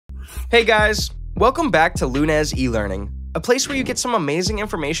Hey guys, welcome back to Lunez eLearning, a place where you get some amazing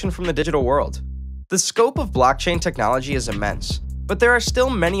information from the digital world. The scope of blockchain technology is immense, but there are still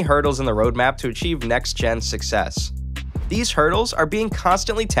many hurdles in the roadmap to achieve next-gen success. These hurdles are being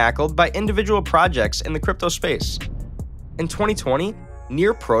constantly tackled by individual projects in the crypto space. In 2020,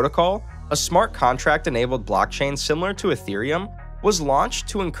 NearProtocol, a smart contract-enabled blockchain similar to Ethereum, was launched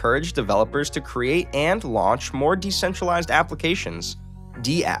to encourage developers to create and launch more decentralized applications,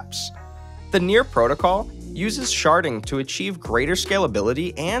 DApps. The NearProtocol uses sharding to achieve greater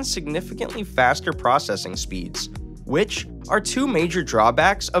scalability and significantly faster processing speeds, which are two major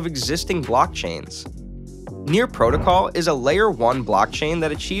drawbacks of existing blockchains. NearProtocol is a Layer 1 blockchain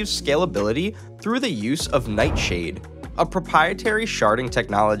that achieves scalability through the use of Nightshade, a proprietary sharding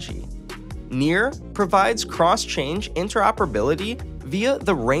technology. Near provides cross-chain interoperability via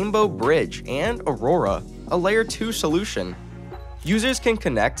the Rainbow Bridge and Aurora, a Layer 2 solution. Users can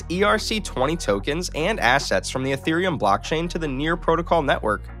connect ERC20 tokens and assets from the Ethereum blockchain to the NearProtocol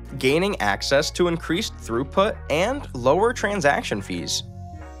network, gaining access to increased throughput and lower transaction fees.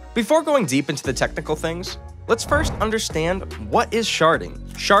 Before going deep into the technical things, let's first understand what is sharding.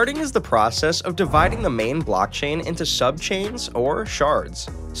 Sharding is the process of dividing the main blockchain into subchains or shards,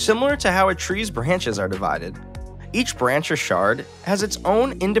 similar to how a tree's branches are divided. Each branch or shard has its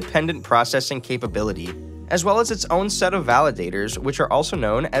own independent processing capability, as well as its own set of validators, which are also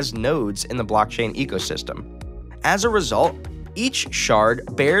known as nodes in the blockchain ecosystem. As a result, each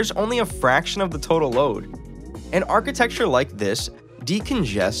shard bears only a fraction of the total load. An architecture like this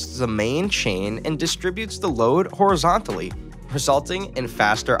decongests the main chain and distributes the load horizontally, resulting in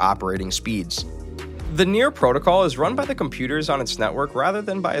faster operating speeds. The NearProtocol is run by the computers on its network rather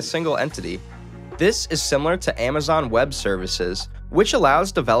than by a single entity. This is similar to Amazon Web Services, which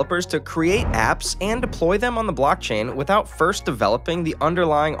allows developers to create apps and deploy them on the blockchain without first developing the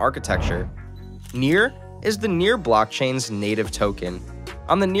underlying architecture. Near is the Near blockchain's native token.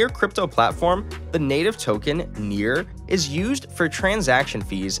 On the Near crypto platform, the native token, Near, is used for transaction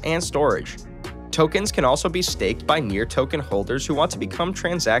fees and storage. Tokens can also be staked by Near token holders who want to become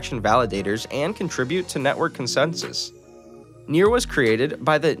transaction validators and contribute to network consensus. Near was created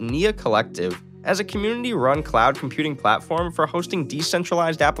by the NeaCollective as a community-run cloud computing platform for hosting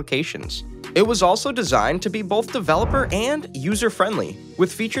decentralized applications. It was also designed to be both developer and user-friendly,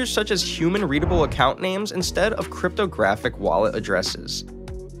 with features such as human-readable account names instead of cryptographic wallet addresses.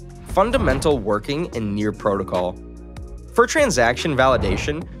 Fundamental working in NearProtocol. For transaction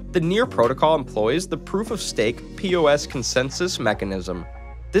validation, the NearProtocol employs the proof-of-stake POS consensus mechanism.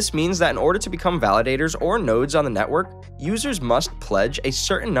 This means that in order to become validators or nodes on the network, users must pledge a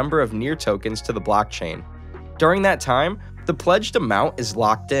certain number of Near tokens to the blockchain. During that time, the pledged amount is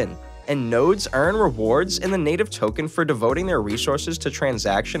locked in, and nodes earn rewards in the native token for devoting their resources to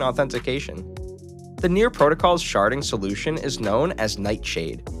transaction authentication. The NearProtocol's sharding solution is known as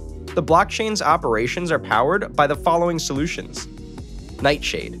Nightshade. The blockchain's operations are powered by the following solutions.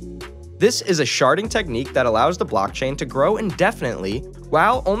 Nightshade. This is a sharding technique that allows the blockchain to grow indefinitely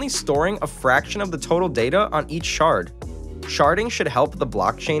while only storing a fraction of the total data on each shard. Sharding should help the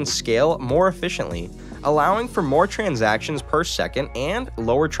blockchain scale more efficiently, allowing for more transactions per second and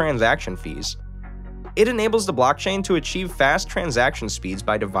lower transaction fees. It enables the blockchain to achieve fast transaction speeds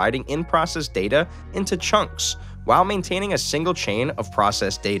by dividing in-process data into chunks while maintaining a single chain of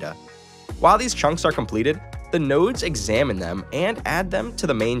processed data. While these chunks are completed, the nodes examine them and add them to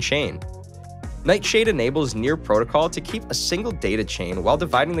the main chain. Nightshade enables NearProtocol to keep a single data chain while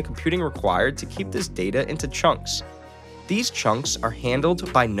dividing the computing required to keep this data into chunks. These chunks are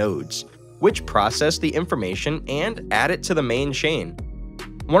handled by nodes, which process the information and add it to the main chain.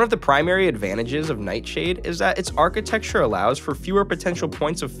 One of the primary advantages of Nightshade is that its architecture allows for fewer potential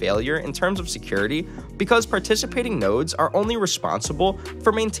points of failure in terms of security because participating nodes are only responsible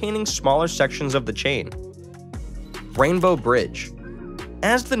for maintaining smaller sections of the chain. Rainbow Bridge.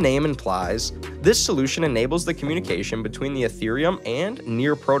 As the name implies, this solution enables the communication between the Ethereum and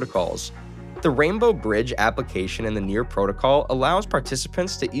Near protocols. The Rainbow Bridge application in the Near protocol allows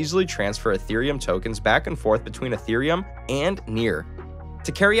participants to easily transfer Ethereum tokens back and forth between Ethereum and Near.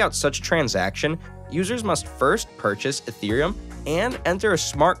 To carry out such a transaction, users must first purchase Ethereum and enter a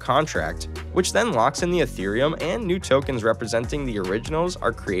smart contract, which then locks in the Ethereum, and new tokens representing the originals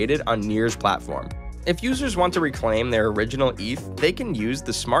are created on Near's platform. If users want to reclaim their original ETH, they can use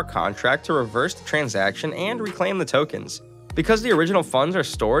the smart contract to reverse the transaction and reclaim the tokens. Because the original funds are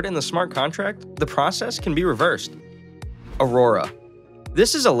stored in the smart contract, the process can be reversed. Aurora.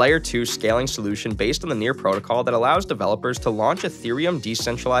 This is a Layer 2 scaling solution based on the Near protocol that allows developers to launch Ethereum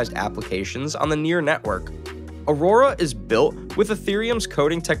decentralized applications on the Near network. Aurora is built with Ethereum's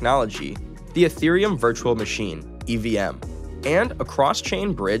coding technology, the Ethereum Virtual Machine, EVM, and a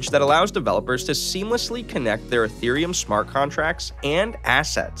cross-chain bridge that allows developers to seamlessly connect their Ethereum smart contracts and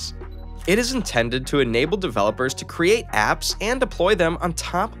assets. It is intended to enable developers to create apps and deploy them on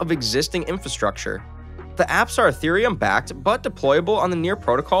top of existing infrastructure. The apps are Ethereum-backed but deployable on the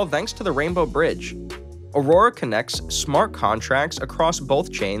NearProtocol thanks to the Rainbow Bridge. Aurora connects smart contracts across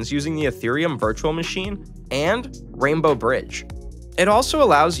both chains using the Ethereum Virtual Machine and Rainbow Bridge. It also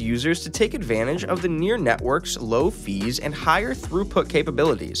allows users to take advantage of the Near network's low fees and higher throughput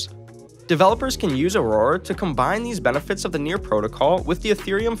capabilities. Developers can use Aurora to combine these benefits of the Near protocol with the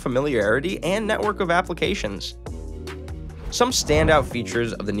Ethereum familiarity and network of applications. Some standout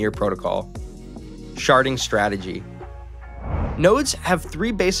features of the Near protocol. Sharding strategy. Nodes have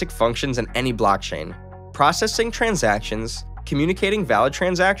three basic functions in any blockchain: processing transactions, communicating valid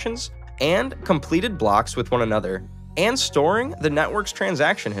transactions, and completed blocks with one another, and storing the network's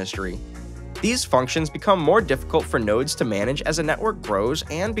transaction history. These functions become more difficult for nodes to manage as a network grows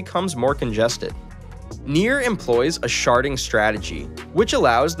and becomes more congested. Near employs a sharding strategy, which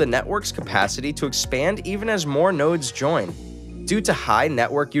allows the network's capacity to expand even as more nodes join. Due to high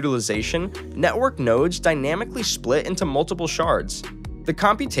network utilization, network nodes dynamically split into multiple shards. The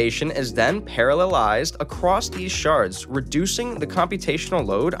computation is then parallelized across these shards, reducing the computational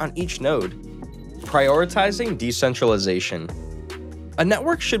load on each node. Prioritizing decentralization. A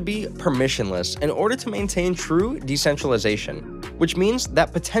network should be permissionless in order to maintain true decentralization, which means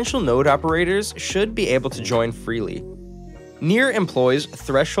that potential node operators should be able to join freely. Near employs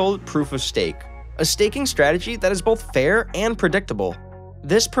threshold proof of stake, a staking strategy that is both fair and predictable.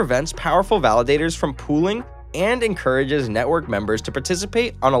 This prevents powerful validators from pooling and encourages network members to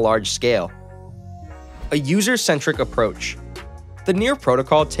participate on a large scale. A user-centric approach. The Near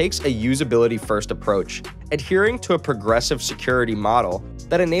protocol takes a usability-first approach, adhering to a progressive security model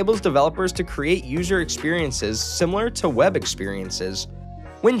that enables developers to create user experiences similar to web experiences.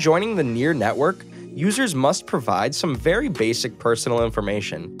 When joining the Near network, users must provide some very basic personal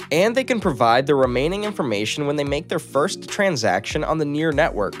information, and they can provide the remaining information when they make their first transaction on the Near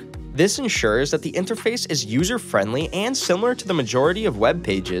network. This ensures that the interface is user-friendly and similar to the majority of web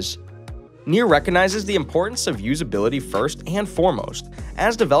pages. Near recognizes the importance of usability first and foremost,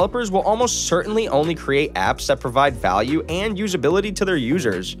 as developers will almost certainly only create apps that provide value and usability to their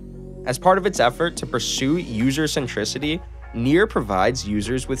users. As part of its effort to pursue user centricity, Near provides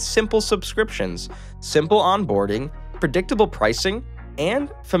users with simple subscriptions, simple onboarding, predictable pricing,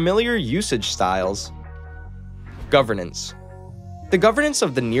 and familiar usage styles. Governance. The governance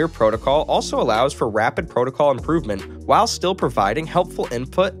of the Near protocol also allows for rapid protocol improvement while still providing helpful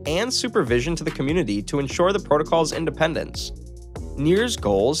input and supervision to the community to ensure the protocol's independence. Near's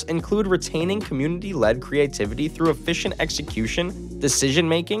goals include retaining community-led creativity through efficient execution,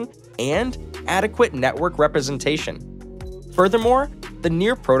 decision-making, and adequate network representation. Furthermore, the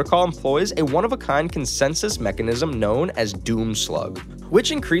Near protocol employs a one-of-a-kind consensus mechanism known as Doomslug,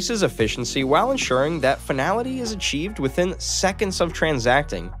 which increases efficiency while ensuring that finality is achieved within seconds of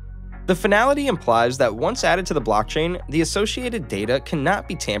transacting. The finality implies that once added to the blockchain, the associated data cannot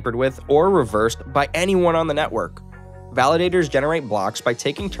be tampered with or reversed by anyone on the network. Validators generate blocks by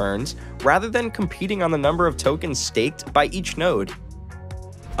taking turns rather than competing on the number of tokens staked by each node.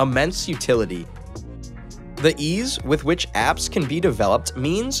 Immense utility. The ease with which apps can be developed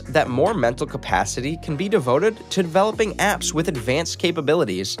means that more mental capacity can be devoted to developing apps with advanced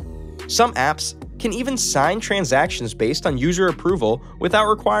capabilities. Some apps can even sign transactions based on user approval without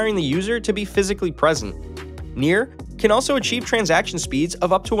requiring the user to be physically present. Near can also achieve transaction speeds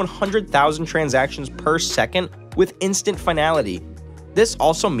of up to 100,000 transactions per second with instant finality. This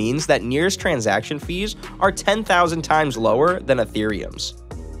also means that Near's transaction fees are 10,000 times lower than Ethereum's.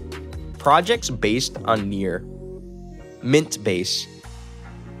 Projects based on Near. Mintbase.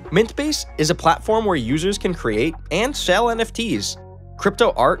 Mintbase is a platform where users can create and sell NFTs.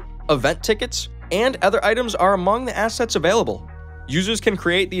 Crypto art, event tickets, and other items are among the assets available. Users can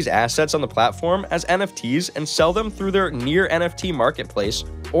create these assets on the platform as NFTs and sell them through their Near NFT marketplace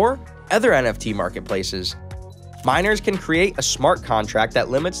or other NFT marketplaces. Miners can create a smart contract that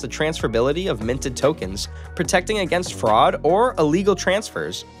limits the transferability of minted tokens, protecting against fraud or illegal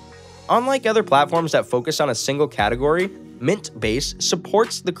transfers. Unlike other platforms that focus on a single category, Mintbase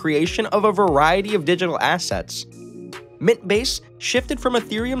supports the creation of a variety of digital assets. Mintbase shifted from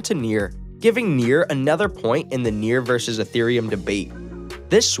Ethereum to Near, giving Near another point in the Near versus Ethereum debate.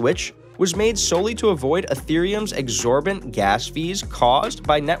 This switch was made solely to avoid Ethereum's exorbitant gas fees caused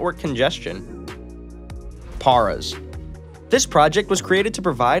by network congestion. Paras. This project was created to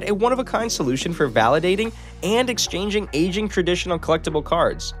provide a one-of-a-kind solution for validating and exchanging aging traditional collectible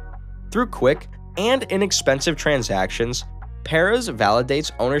cards. Through quick and inexpensive transactions, Paras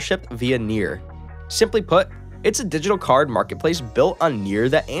validates ownership via Near. Simply put, it's a digital card marketplace built on Near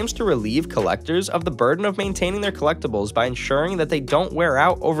that aims to relieve collectors of the burden of maintaining their collectibles by ensuring that they don't wear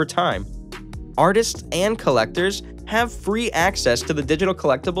out over time. Artists and collectors have free access to the digital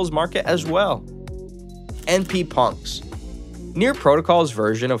collectibles market as well. NP-Punks. NearProtocol's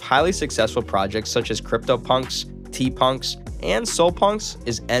version of highly successful projects such as CryptoPunks, T-Punks, and SolPunks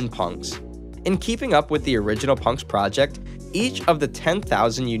is NPunks. In keeping up with the original Punks project, each of the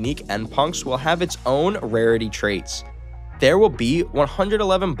 10,000 unique NPunks will have its own rarity traits. There will be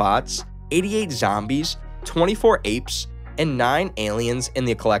 111 bots, 88 zombies, 24 apes, and 9 aliens in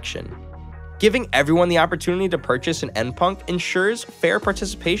the collection. Giving everyone the opportunity to purchase an NPunk ensures fair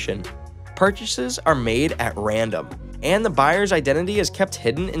participation. Purchases are made at random, and the buyer's identity is kept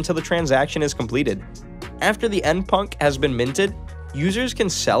hidden until the transaction is completed. After the NPunk has been minted, users can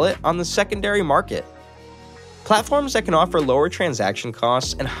sell it on the secondary market. Platforms that can offer lower transaction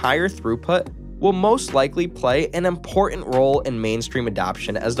costs and higher throughput will most likely play an important role in mainstream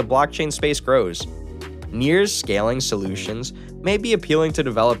adoption as the blockchain space grows. Near's scaling solutions may be appealing to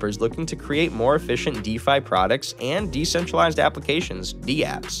developers looking to create more efficient DeFi products and decentralized applications,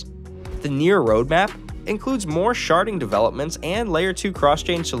 DApps. The Near roadmap includes more sharding developments and Layer 2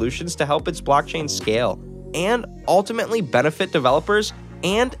 cross-chain solutions to help its blockchain scale and ultimately benefit developers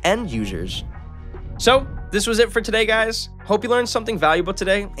and end users. So, this was it for today, guys. Hope you learned something valuable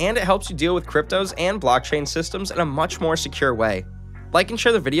today, and it helps you deal with cryptos and blockchain systems in a much more secure way. Like and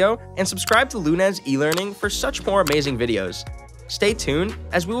share the video, and subscribe to Lunez eLearning for such more amazing videos. Stay tuned,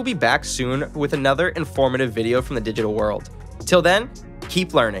 as we will be back soon with another informative video from the digital world. Till then,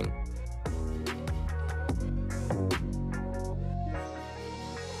 keep learning.